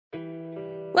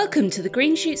Welcome to the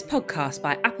Green Shoots podcast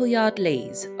by Appleyard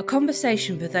Lees, a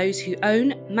conversation for those who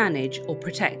own, manage or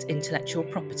protect intellectual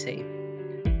property.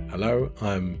 Hello,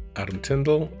 I'm Adam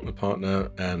Tyndall, a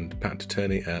partner and patent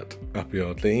attorney at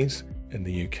Appleyard Lees in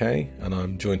the UK, and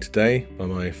I'm joined today by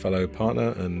my fellow partner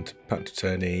and patent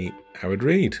attorney, Howard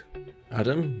Reed.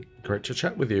 Adam, great to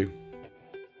chat with you.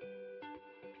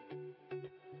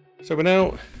 So we're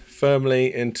now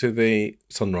firmly into the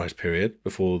sunrise period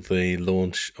before the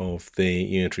launch of the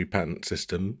unitary patent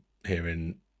system here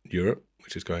in Europe,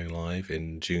 which is going live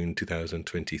in June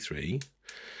 2023.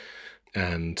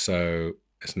 And so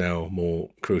it's now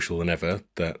more crucial than ever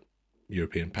that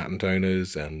European patent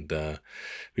owners and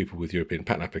people with European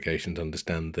patent applications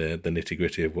understand the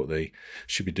nitty-gritty of what they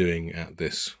should be doing at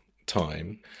this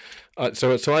time.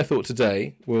 So I thought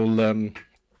today we'll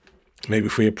maybe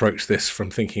if we approach this from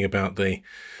thinking about the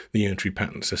unitary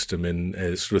patent system in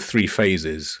sort of three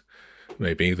phases,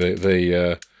 maybe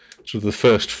the sort of the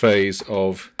first phase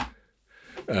of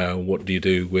what do you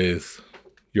do with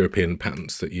European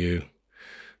patents that you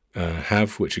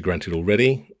have, which are granted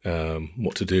already,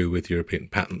 what to do with European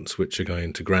patents which are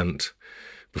going to grant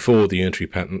before the unitary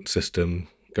patent system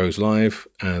goes live,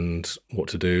 and what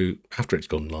to do after it's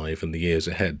gone live in the years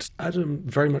ahead. Adam,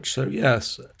 very much so,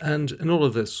 yes. And in all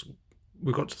of this,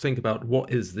 we've got to think about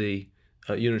what is the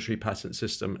unitary patent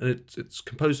system, and it's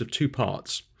composed of two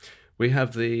parts. We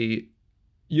have the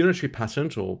unitary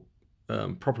patent, or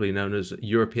properly known as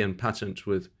European patent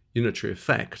with unitary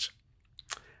effect,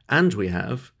 and we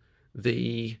have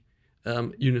the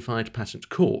Unified Patent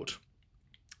Court.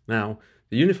 Now,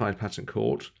 the Unified Patent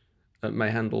Court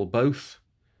may handle both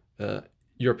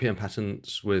European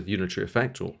patents with unitary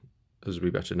effect, or as we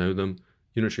better know them,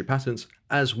 unitary patents,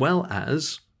 as well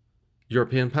as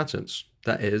European patents,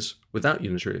 that is, without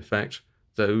unitary effect,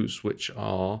 those which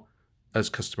are as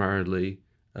customarily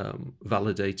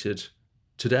validated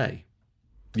today.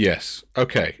 Yes.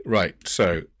 Okay. Right.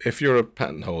 So if you're a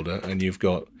patent holder and you've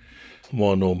got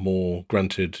one or more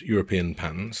granted European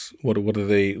patents, what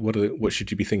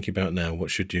should you be thinking about now? What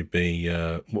should you be?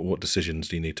 What decisions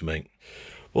do you need to make?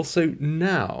 Well, so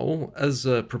now, as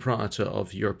a proprietor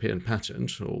of European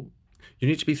patent, you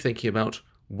need to be thinking about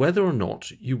whether or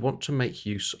not you want to make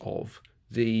use of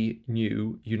the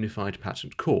new Unified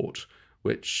Patent Court,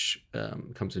 which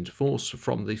comes into force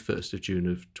from the 1st of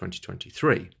June of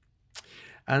 2023.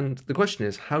 And the question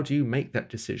is, how do you make that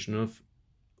decision of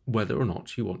whether or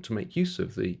not you want to make use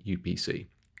of the UPC, the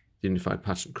Unified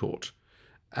Patent Court?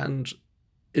 And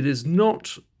it is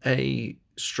not a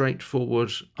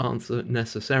straightforward answer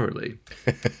necessarily.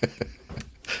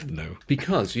 No.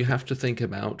 Because you have to think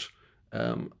about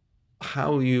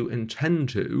how you intend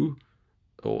to,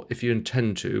 or if you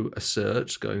intend to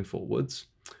assert going forwards,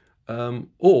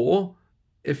 or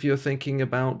if you're thinking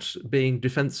about being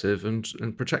defensive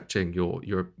and protecting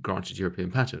your granted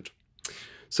European patent.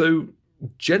 So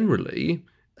generally,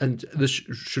 and this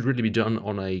should really be done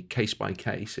on a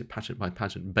case-by-case, a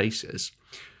patent-by-patent basis,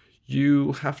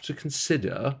 you have to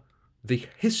consider the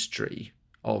history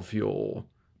of your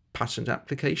patent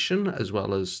application as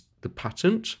well as the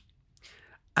patent,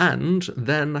 and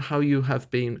then how you have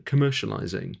been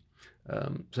commercializing,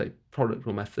 say, product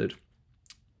or method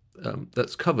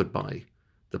that's covered by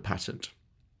the patent,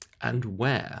 and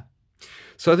where.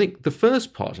 So I think the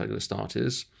first part I'm going to start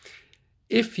is,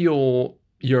 if your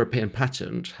European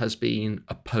patent has been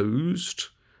opposed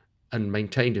and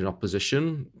maintained in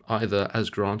opposition, either as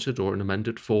granted or in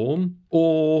amended form,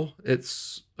 or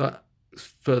it's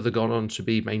further gone on to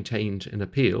be maintained in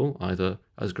appeal, either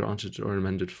as granted or in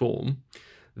amended form,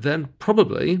 then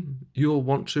probably you'll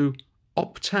want to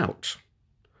opt out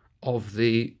of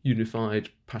the Unified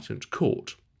Patent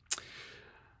Court,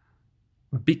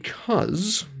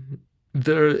 because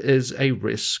there is a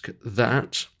risk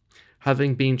that,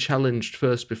 having been challenged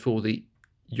first before the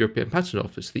European Patent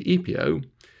Office, the EPO,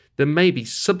 there may be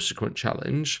subsequent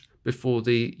challenge before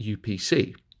the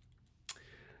UPC.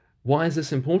 Why is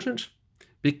this important?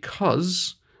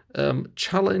 Because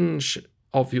challenge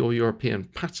of your European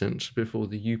patent before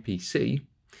the UPC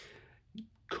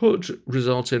could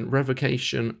result in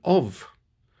revocation of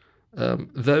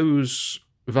those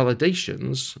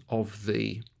validations of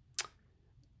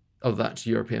that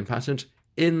European patent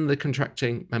in the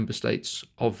contracting member states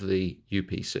of the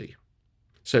UPC.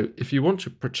 So if you want to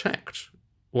protect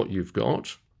what you've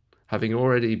got, having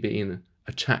already been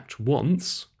attacked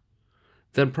once,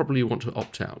 then probably you want to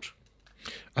opt out.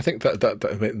 I think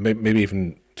that maybe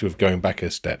even to have going back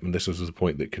a step, and this was the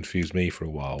point that confused me for a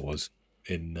while, was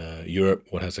in Europe,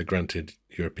 one has a granted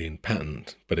European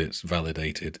patent, but it's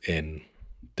validated in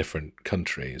different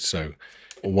countries. So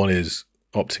one is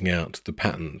opting out the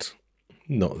patent,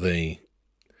 not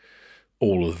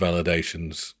all of the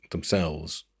validations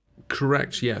themselves.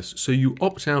 Correct, yes. So you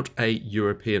opt out a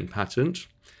European patent,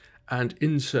 and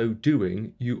in so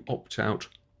doing, you opt out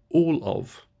all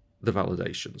of the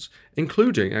validations,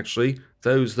 including actually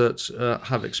those that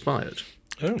have expired.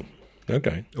 Oh,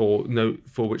 okay. Or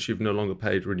for which you've no longer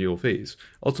paid renewal fees.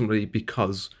 Ultimately,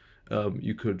 because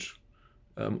you could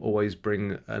always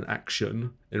bring an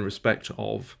action in respect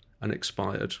of an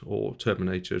expired or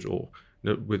terminated or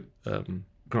with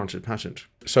granted patent.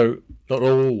 So not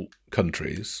all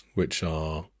countries which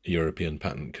are European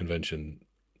Patent Convention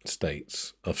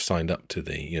states have signed up to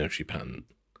the unitary patent.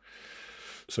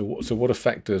 So what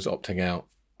effect does opting out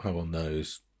have on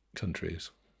those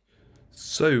countries?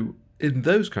 So in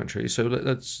those countries,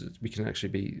 we can actually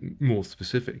be more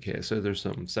specific here. So there's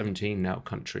some 17 now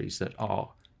countries that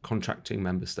are contracting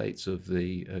member states of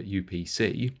the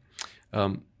UPC.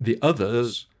 The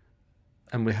others,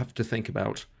 and we have to think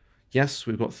about, yes,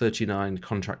 we've got 39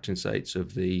 contracting states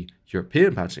of the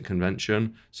European Patent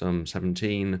Convention, some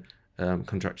 17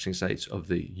 contracting states of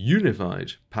the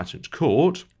Unified Patent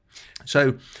Court.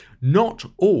 So not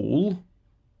all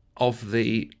of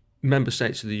the member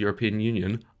states of the European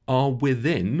Union are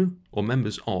within or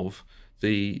members of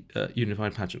the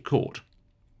Unified Patent Court.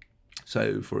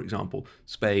 So, for example,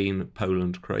 Spain,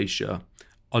 Poland, Croatia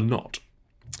are not.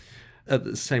 At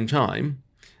the same time,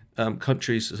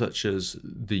 countries such as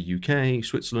the UK,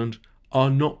 Switzerland, are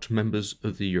not members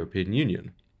of the European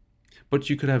Union. But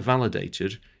you could have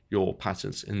validated your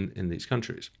patents in these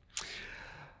countries.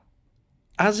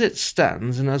 As it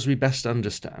stands, and as we best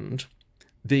understand,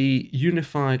 the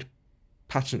Unified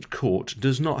Patent Court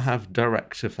does not have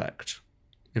direct effect.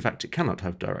 In fact, it cannot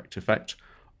have direct effect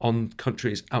on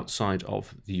countries outside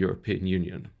of the European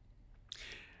Union.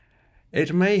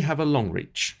 It may have a long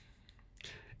reach.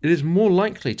 It is more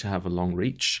likely to have a long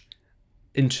reach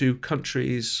into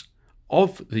countries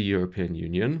of the European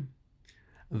Union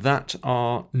that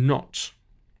are not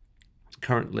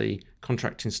currently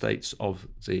contracting states of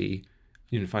the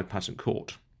Unified Patent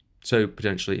Court. So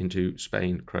potentially into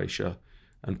Spain, Croatia,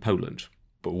 and Poland.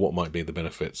 But what might be the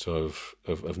benefits of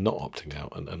not opting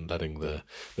out and letting the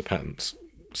patents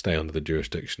stay under the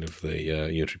jurisdiction of the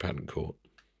Unitary Patent Court?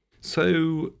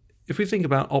 So if we think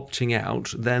about opting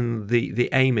out, then the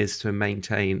aim is to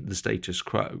maintain the status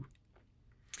quo,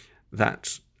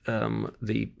 that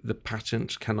the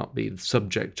patent cannot be the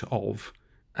subject of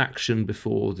action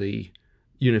before the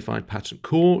Unified Patent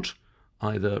Court,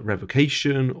 either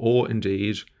revocation or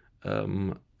indeed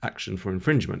action for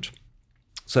infringement.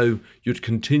 So you'd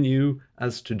continue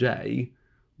as today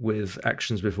with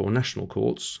actions before national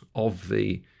courts of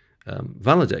the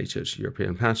validated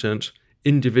European patent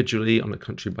individually on a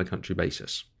country-by-country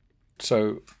basis.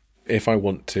 So if I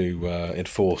want to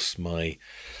enforce my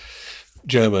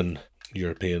German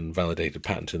European validated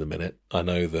patent in a minute, I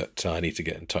know that I need to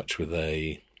get in touch with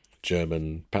a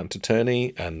German patent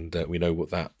attorney, and we know what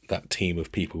that team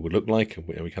of people would look like, and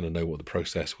we kind of know what the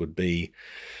process would be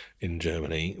in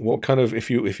Germany. What kind of, if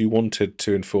you wanted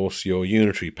to enforce your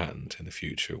unitary patent in the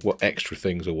future, what extra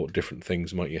things or what different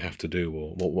things might you have to do,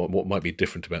 or what might be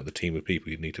different about the team of people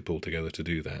you'd need to pull together to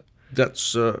do that?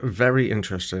 That's very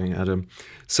interesting, Adam.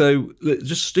 So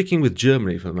just sticking with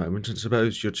Germany for a moment, and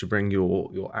suppose you're to bring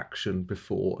your action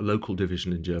before a local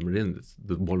division in Germany, and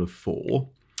the one of 4.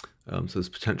 So there's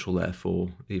potential there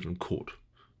for even court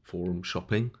forum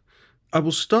shopping. I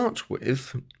will start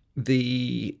with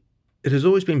it has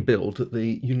always been billed that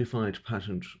the Unified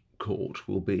Patent Court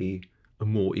will be a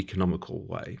more economical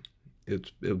way.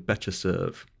 It'll better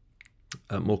serve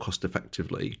more cost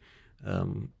effectively,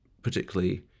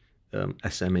 particularly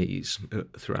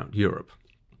SMEs throughout Europe.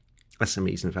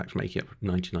 SMEs, in fact, making up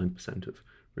 99% of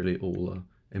really all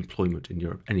employment in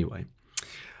Europe anyway.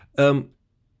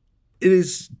 It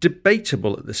is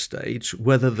debatable at this stage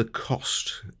whether the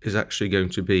cost is actually going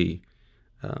to be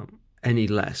any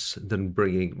less than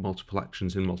bringing multiple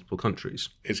actions in multiple countries.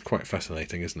 It's quite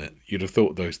fascinating, isn't it? You'd have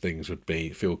thought those things would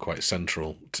feel quite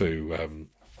central to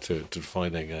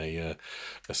finding a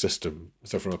system.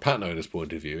 So from a patent owner's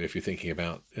point of view, if you're thinking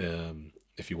about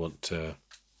if you want to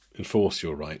enforce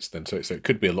your rights, then so it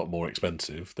could be a lot more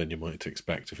expensive than you might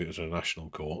expect if it was a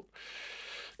national court.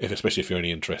 Especially if you're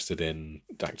only interested in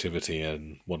activity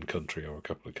in one country or a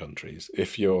couple of countries.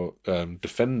 If you're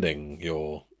defending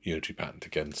your unitary patent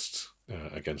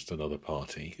against another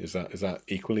party, is that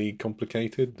equally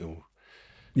complicated? Or?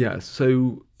 Yeah.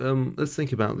 So let's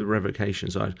think about the revocation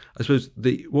side. I suppose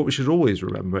what we should always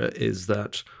remember is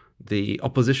that the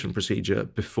opposition procedure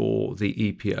before the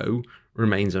EPO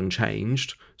remains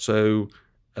unchanged. So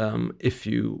if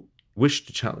you wish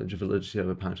to challenge the validity of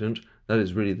a patent, that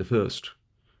is really the first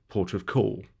port of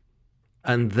call.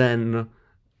 And then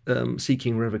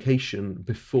seeking revocation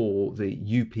before the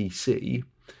UPC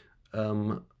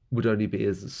would only be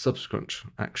as a subsequent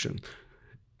action.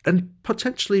 And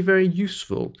potentially very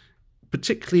useful,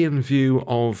 particularly in view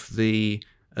of the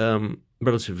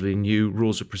relatively new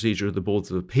rules of procedure of the Boards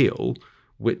of Appeal,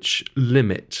 which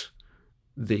limit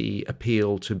the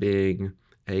appeal to being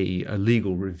a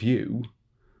legal review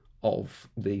of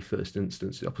the first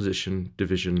instance, the opposition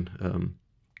division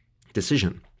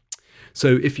decision.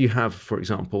 So if you have, for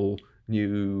example,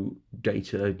 new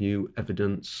data, new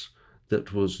evidence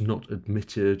that was not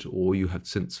admitted, or you have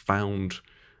since found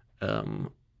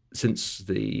since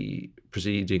the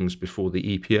proceedings before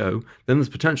the EPO, then there's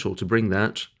potential to bring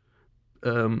that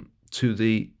to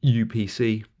the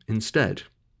UPC instead.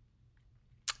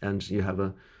 And you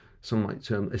have some might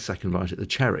term a second bite at the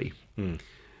cherry.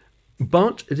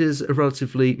 But it is a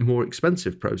relatively more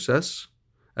expensive process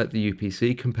at the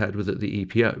UPC compared with at the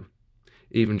EPO.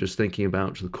 Even just thinking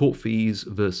about the court fees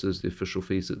versus the official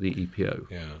fees at the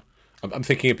EPO. Yeah. I'm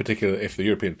thinking in particular, if the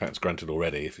European patent's granted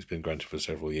already, if it's been granted for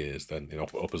several years, then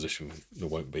opposition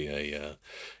won't be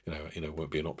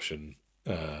won't be an option.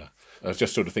 I was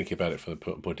just sort of thinking about it from the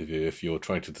point of view, if you're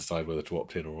trying to decide whether to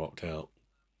opt in or opt out,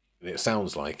 it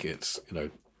sounds like it's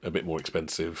a bit more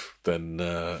expensive than.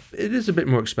 It is a bit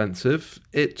more expensive.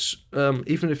 It's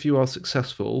even if you are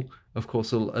successful, of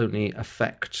course, it'll only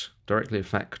directly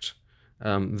affect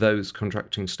those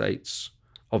contracting states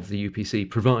of the UPC,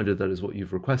 provided that is what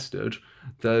you've requested,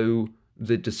 though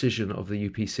the decision of the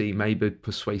UPC may be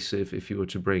persuasive if you were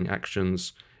to bring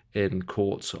actions in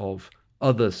courts of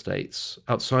other states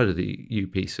outside of the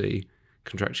UPC,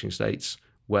 contracting states,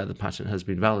 where the patent has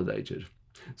been validated.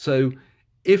 So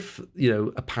if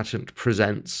a patent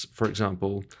presents, for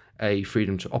example, a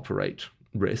freedom to operate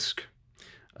risk,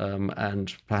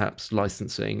 and perhaps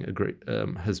licensing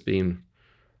has been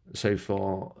so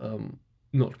far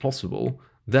not possible,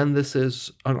 then this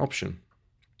is an option.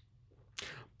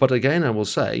 But again, I will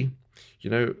say,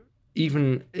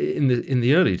 even in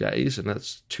the early days, and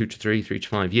that's 2 to 3 to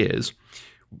 5 years,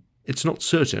 it's not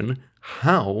certain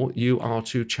how you are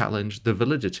to challenge the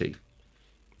validity.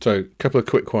 So, a couple of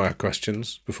quick fire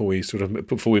questions before we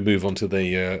move on to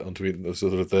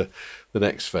the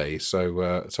next phase.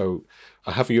 So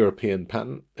I have a European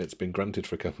patent. It's been granted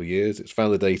for a couple of years. It's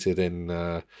validated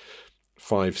in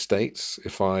 5 states.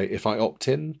 If I opt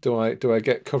in, do I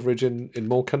get coverage in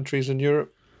more countries in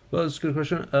Europe? Well, that's a good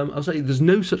question. I'll say there's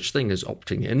no such thing as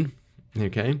opting in.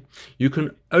 Okay, you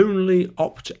can only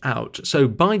opt out. So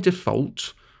by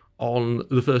default, on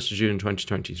the 1st of June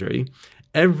 2023,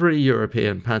 every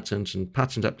European patent and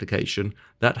patent application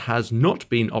that has not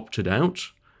been opted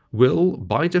out will,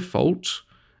 by default,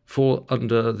 fall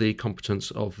under the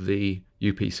competence of the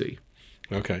UPC.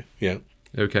 Okay, yeah.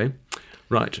 Okay,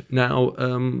 right. Now,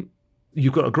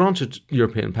 you've got a granted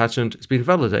European patent. It's been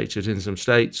validated in some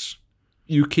states.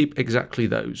 You keep exactly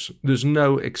those. There's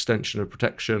no extension of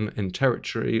protection in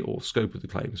territory or scope of the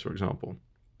claims, for example.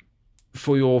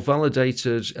 For your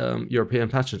validated European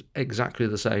patent, exactly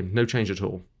the same, no change at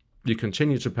all. You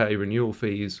continue to pay renewal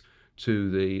fees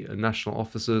to the national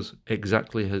officers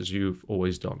exactly as you've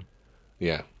always done.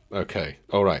 Yeah, okay,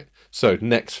 all right. So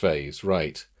next phase,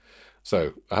 right.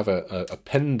 So I have a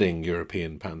pending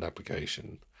European patent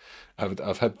application.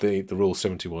 I've had the Rule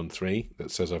 71.3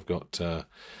 that says I've got a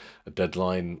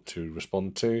deadline to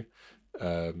respond to.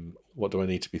 What do I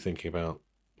need to be thinking about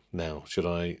now? Should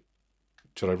I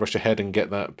rush ahead and get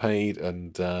that paid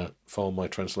and file my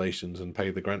translations and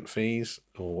pay the grant fees?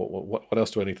 Or what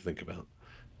else do I need to think about?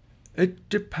 It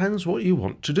depends what you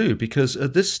want to do, because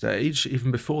at this stage, even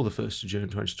before the 1st of June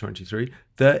 2023,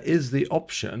 there is the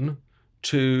option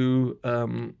to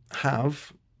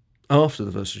have, after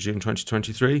the 1st of June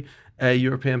 2023, a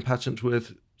European patent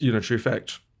with unitary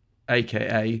effect,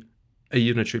 aka a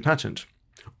unitary patent.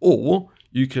 Or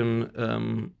you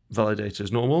can validate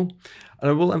as normal. And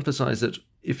I will emphasize that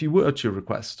if you were to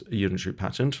request a unitary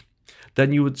patent,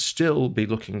 then you would still be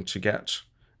looking to get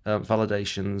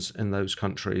validations in those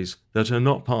countries that are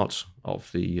not part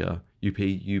of the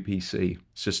UPC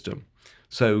system.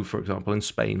 So, for example, in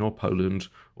Spain or Poland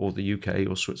or the UK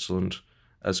or Switzerland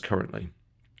as currently.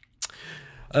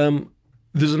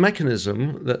 There's a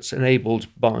mechanism that's enabled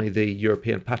by the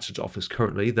European Patent Office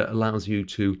currently that allows you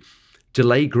to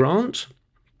delay grant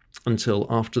until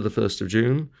after the 1st of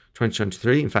June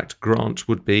 2023. In fact, grant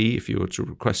would be, if you were to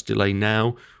request delay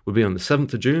now, would be on the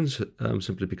 7th of June,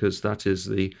 simply because that is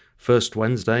the first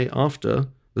Wednesday after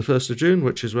the 1st of June,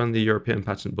 which is when the European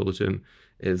Patent Bulletin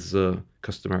is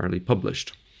customarily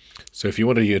published. So if you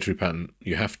want a unitary patent,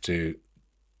 you have to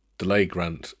delay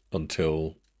grant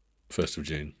until 1st of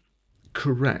June.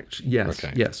 Correct. Yes.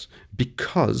 Okay. Yes.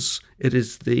 Because it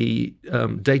is the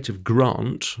date of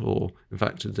grant, or in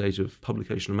fact, the date of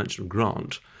publication or mention of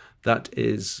grant, that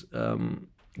is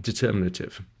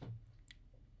determinative.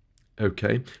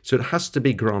 Okay. So it has to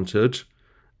be granted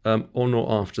on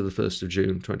or after the 1st of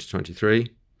June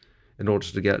 2023 in order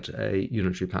to get a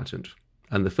unitary patent.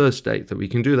 And the first date that we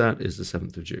can do that is the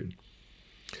 7th of June.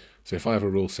 So if I have a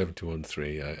Rule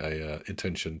 71.3, a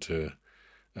intention to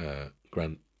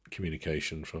grant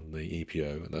communication from the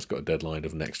EPO, and that's got a deadline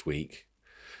of next week,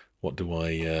 what do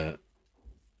I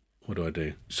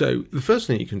do? So the first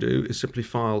thing you can do is simply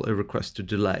file a request to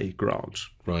delay grant.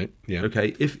 Right. Yeah.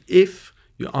 Okay. If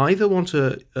you either want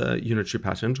a unitary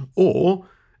patent, or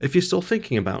if you're still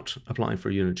thinking about applying for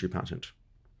a unitary patent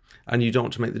and you don't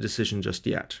want to make the decision just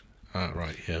yet.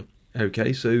 Right. Yeah.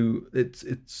 Okay. So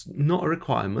it's not a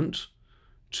requirement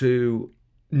to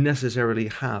necessarily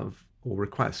have or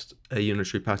request a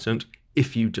unitary patent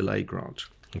if you delay grant.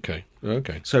 Okay.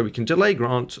 Okay. So we can delay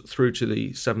grant through to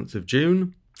the 7th of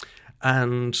June,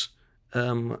 and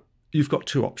you've got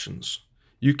two options.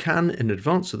 You can, in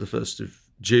advance of the 1st of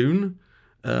June,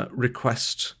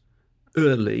 request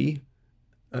early,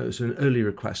 so an early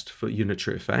request for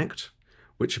unitary effect,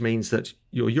 which means that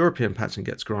your European patent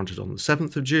gets granted on the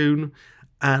 7th of June,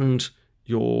 and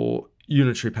your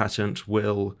unitary patent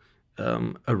will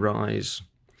arise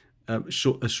as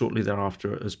shortly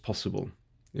thereafter as possible.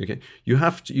 Okay, you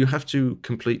have to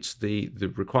complete the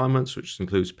requirements, which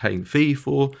includes paying the fee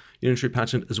for unitary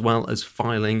patent, as well as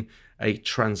filing a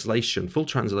full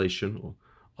translation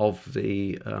of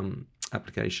the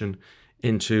application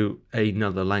into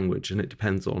another language, and it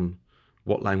depends on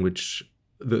what language,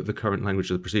 the current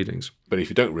language of the proceedings. But if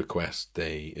you don't request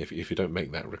if you don't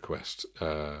make that request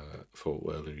for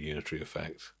early unitary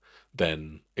effect,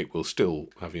 then it will still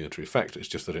have unitary effect. It's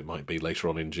just that it might be later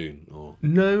on in June, or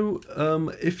no.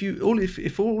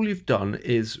 If all you've done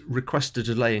is request a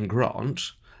delay in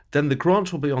grant, then the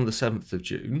grant will be on the 7th of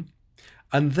June,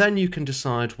 and then you can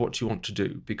decide what you want to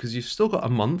do, because you've still got a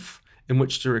month in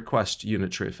which to request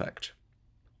unitary effect.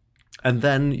 And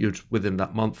then you'd, within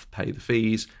that month, pay the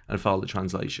fees and file the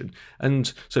translation.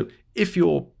 And so if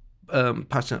your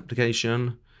patent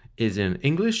application is in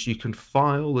English, you can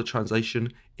file the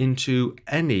translation into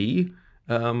any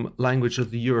language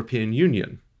of the European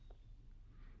Union,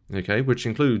 okay, which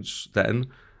includes then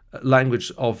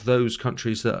language of those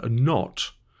countries that are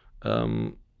not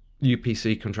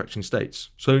UPC contracting states.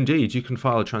 So indeed, you can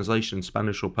file a translation in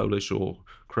Spanish or Polish or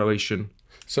Croatian.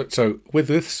 So with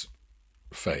this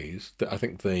phase, I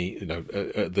think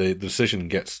the decision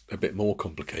gets a bit more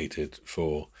complicated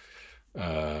for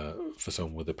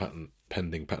someone with a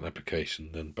pending patent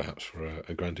application than perhaps for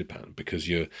a granted patent, because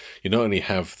you not only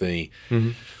have the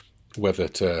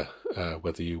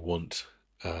whether you want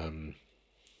the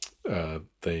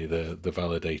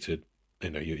validated,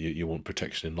 you want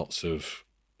protection in lots of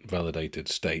validated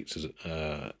states,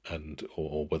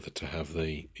 or whether to have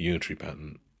the unitary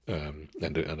patent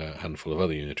and a handful of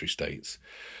other unitary states,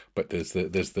 but there's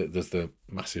the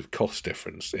massive cost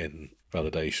difference in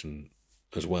validation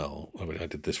as well. I mean, I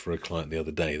did this for a client the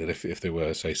other day, that if there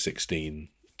were, say, 16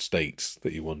 states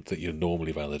that you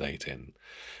normally validate in,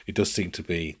 it does seem to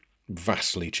be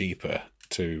vastly cheaper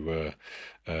to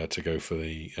go for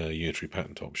the unitary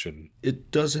patent option.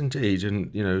 It does indeed,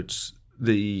 and it's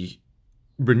the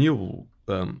renewal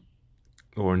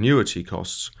or annuity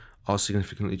costs are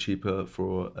significantly cheaper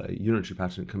for a unitary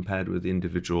patent compared with the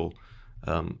individual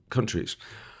countries.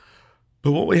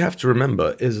 But what we have to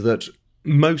remember is that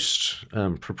most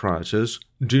proprietors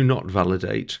do not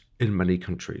validate in many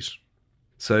countries.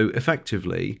 So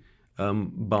effectively,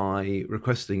 by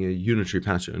requesting a unitary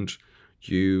patent,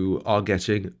 you are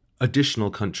getting additional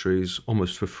countries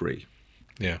almost for free.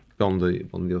 Yeah. On the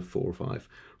other 4 or 5.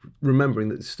 Remembering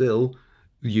that still,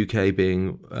 the UK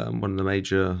being one of the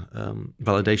major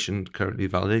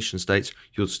validation states,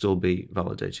 you'll still be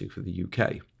validating for the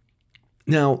UK.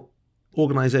 Now,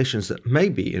 organisations that may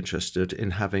be interested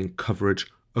in having coverage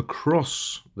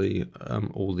across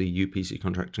all the UPC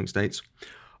contracting states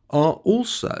are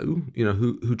also,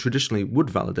 who traditionally would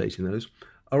validate in those,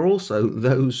 are also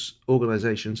those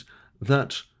organisations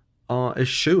that are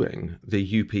eschewing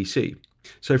the UPC.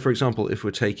 So, for example, if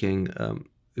we're thinking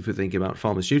about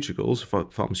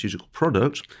pharmaceuticals, pharmaceutical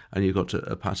product, and you've got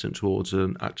a patent towards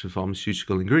an active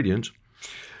pharmaceutical ingredient,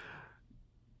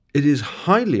 it is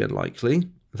highly unlikely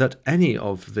that any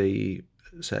of the,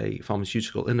 say,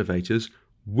 pharmaceutical innovators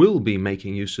will be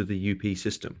making use of the UP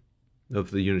system.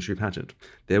 of the unitary patent.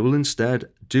 They will instead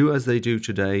do as they do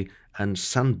today and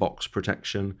sandbox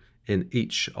protection in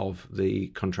each of the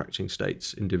contracting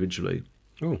states individually.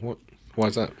 Oh, why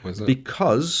is that?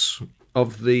 Because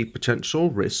of the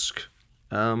potential risk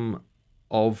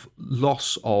of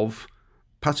loss of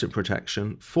patent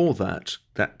protection for that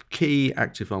key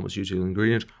active pharmaceutical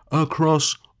ingredient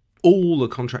across all the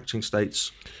contracting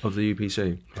states of the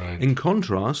UPC. Right. In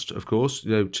contrast, of course,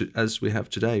 as we have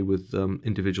today with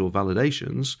individual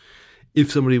validations,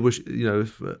 if somebody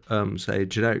say a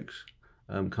generic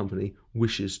company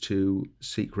wishes to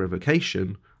seek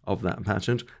revocation of that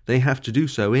patent, they have to do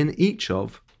so in each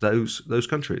of those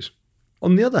countries.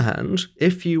 On the other hand,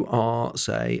 if you are,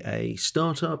 say, a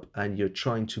startup and you're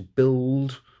trying to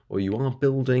build, or you are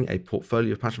building a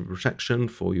portfolio of patent protection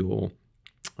for your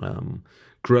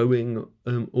growing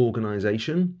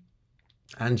organization,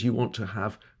 and you want to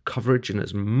have coverage in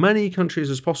as many countries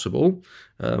as possible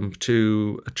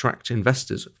to attract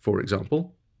investors, for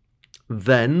example,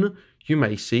 then you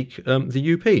may seek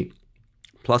the UP.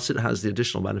 Plus, it has the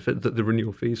additional benefit that the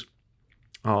renewal fees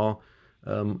are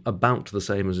about the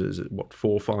same as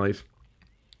 4 or 5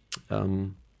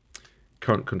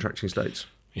 current contracting states.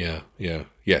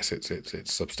 Yes,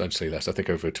 it's substantially less. I think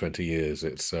over 20 years,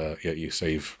 it's you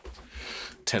save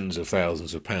tens of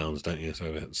thousands of pounds, don't you? So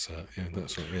it's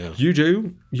that's what, yeah. You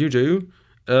do.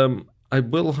 I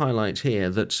will highlight here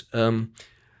that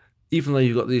even though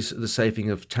you've got the saving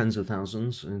of tens of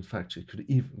thousands, in fact, it could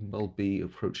even well be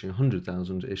approaching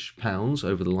 100,000-ish pounds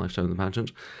over the lifetime of the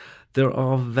patent, there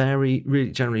are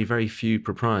generally very few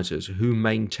proprietors who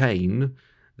maintain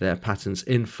their patents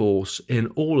in force in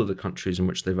all of the countries in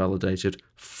which they're validated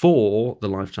for the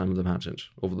lifetime of the patent,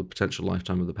 or for the potential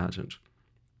lifetime of the patent,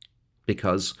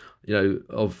 because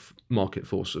of market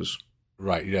forces.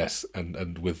 Right. Yes,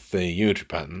 and with the unitary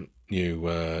patent,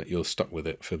 you're stuck with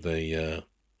it for the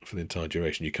entire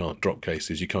duration. You can't drop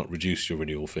cases. You can't reduce your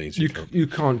renewal fees. You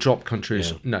can't drop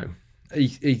countries. Yeah. No,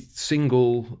 a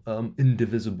single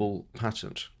indivisible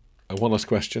patent. One last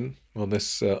question on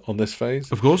this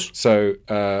phase. Of course. So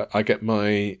I get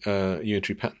my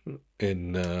unitary patent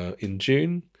in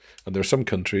June, and there are some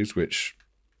countries which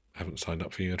haven't signed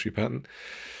up for unitary patent,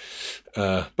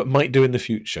 but might do in the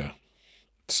future.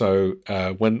 So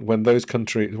when those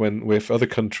countries, if other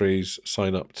countries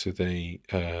sign up to the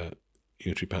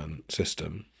unitary patent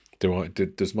system,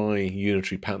 does my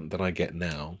unitary patent that I get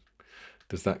now,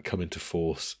 does that come into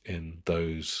force in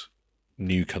those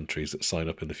new countries that sign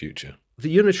up in the future? The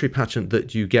unitary patent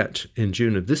that you get in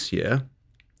June of this year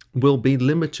will be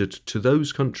limited to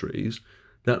those countries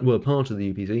that were part of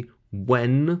the UPC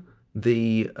when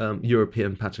the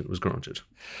European patent was granted.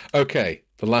 Okay,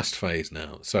 the last phase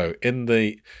now. So in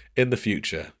the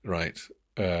future, right,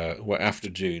 after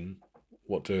June,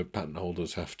 what do patent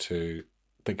holders have to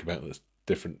think about that's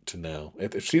different to now?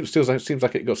 It seems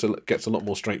like it gets a lot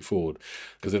more straightforward,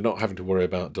 because they're not having to worry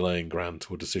about delaying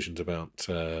grant or decisions about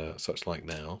such like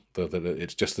now.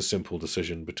 It's just the simple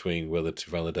decision between whether to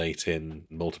validate in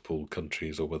multiple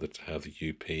countries or whether to have the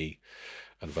UP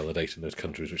and validate in those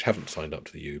countries which haven't signed up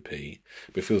to the UP.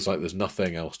 But it feels like there's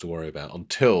nothing else to worry about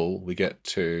until we get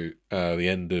to the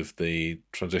end of the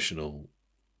transitional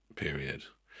period,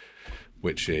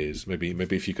 which is maybe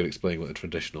if you could explain what the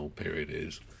transitional period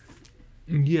is.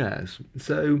 Yes.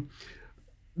 So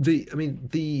the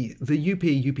UP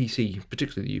UPC,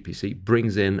 particularly the UPC,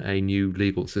 brings in a new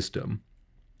legal system,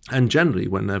 and generally,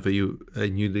 whenever a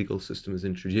new legal system is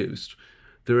introduced,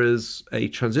 there is a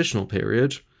transitional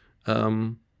period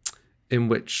in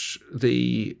which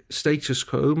the status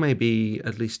quo may be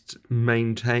at least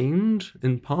maintained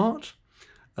in part,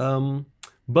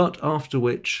 but after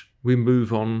which we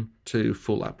move on to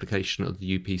full application of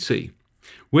the UPC,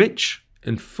 which,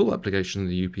 in full application of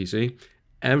the UPC,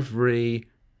 every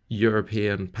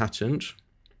European patent,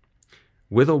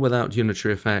 with or without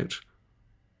unitary effect,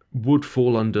 would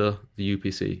fall under the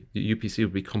UPC. The UPC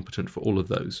would be competent for all of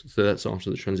those. So that's after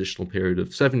the transitional period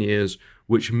of 7 years,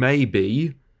 which may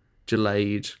be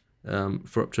delayed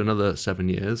for up to another 7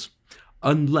 years,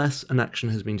 unless an action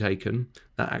has been taken,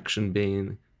 that action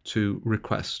being to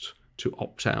request to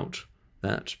opt out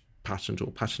that patent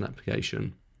or patent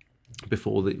application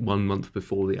before 1 month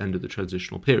before the end of the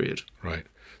transitional period. Right.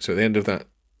 So at the end of that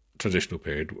transitional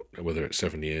period, whether it's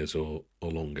 7 years or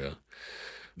longer,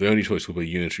 the only choice will be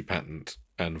unitary patent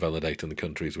and validate in the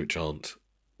countries which aren't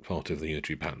part of the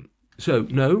unitary patent. So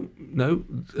no,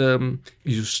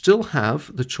 you still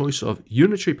have the choice of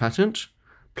unitary patent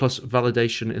plus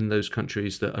validation in those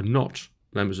countries that are not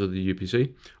members of the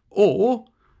UPC, or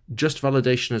just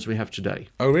validation as we have today.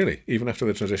 Oh, really? Even after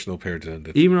the transitional period has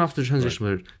ended? Even after the transitional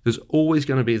period, there's always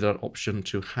going to be that option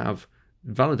to have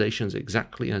validations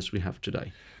exactly as we have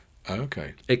today.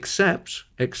 Okay. Except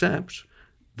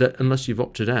that unless you've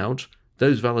opted out,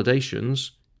 those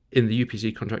validations in the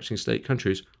UPC contracting state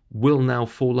countries will now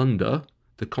fall under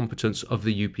the competence of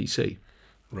the UPC.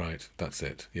 Right, that's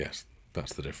it. Yes,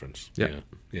 that's the difference. Yeah.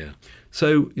 Yeah.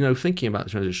 So, thinking about the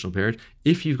transitional period,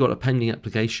 if you've got a pending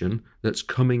application that's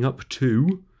coming up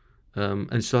to,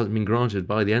 and it hasn't been granted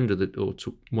by the end of or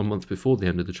 1 month before the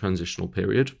end of the transitional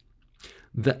period,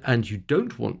 and you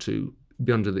don't want to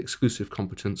be under the exclusive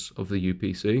competence of the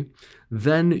UPC,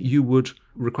 then you would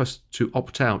request to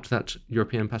opt out that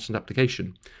European patent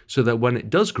application, so that when it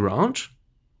does grant,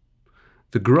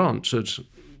 the granted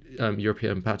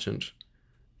European patent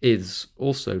is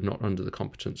also not under the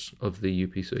competence of the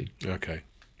UPC. Okay.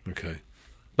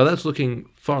 But that's looking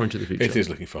far into the future. It is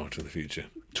looking far into the future.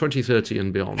 2030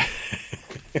 and beyond.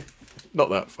 Not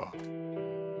that far.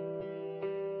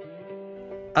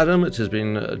 Adam, it has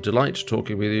been a delight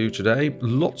talking with you today.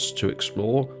 Lots to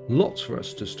explore, lots for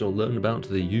us to still learn about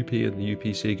the UP and the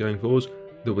UPC going forwards.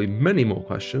 There will be many more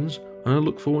questions, and I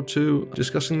look forward to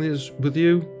discussing these with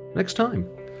you next time.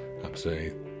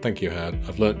 Absolutely. Thank you, Howard.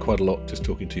 I've learnt quite a lot just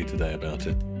talking to you today about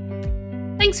it.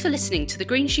 Thanks for listening to the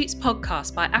Green Shoots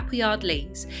podcast by Appleyard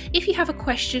Lees. If you have a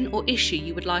question or issue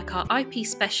you would like our IP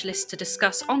specialist to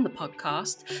discuss on the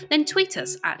podcast, then tweet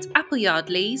us at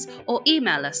Appleyard Lees or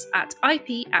email us at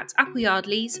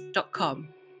ip@appleyardlees.com.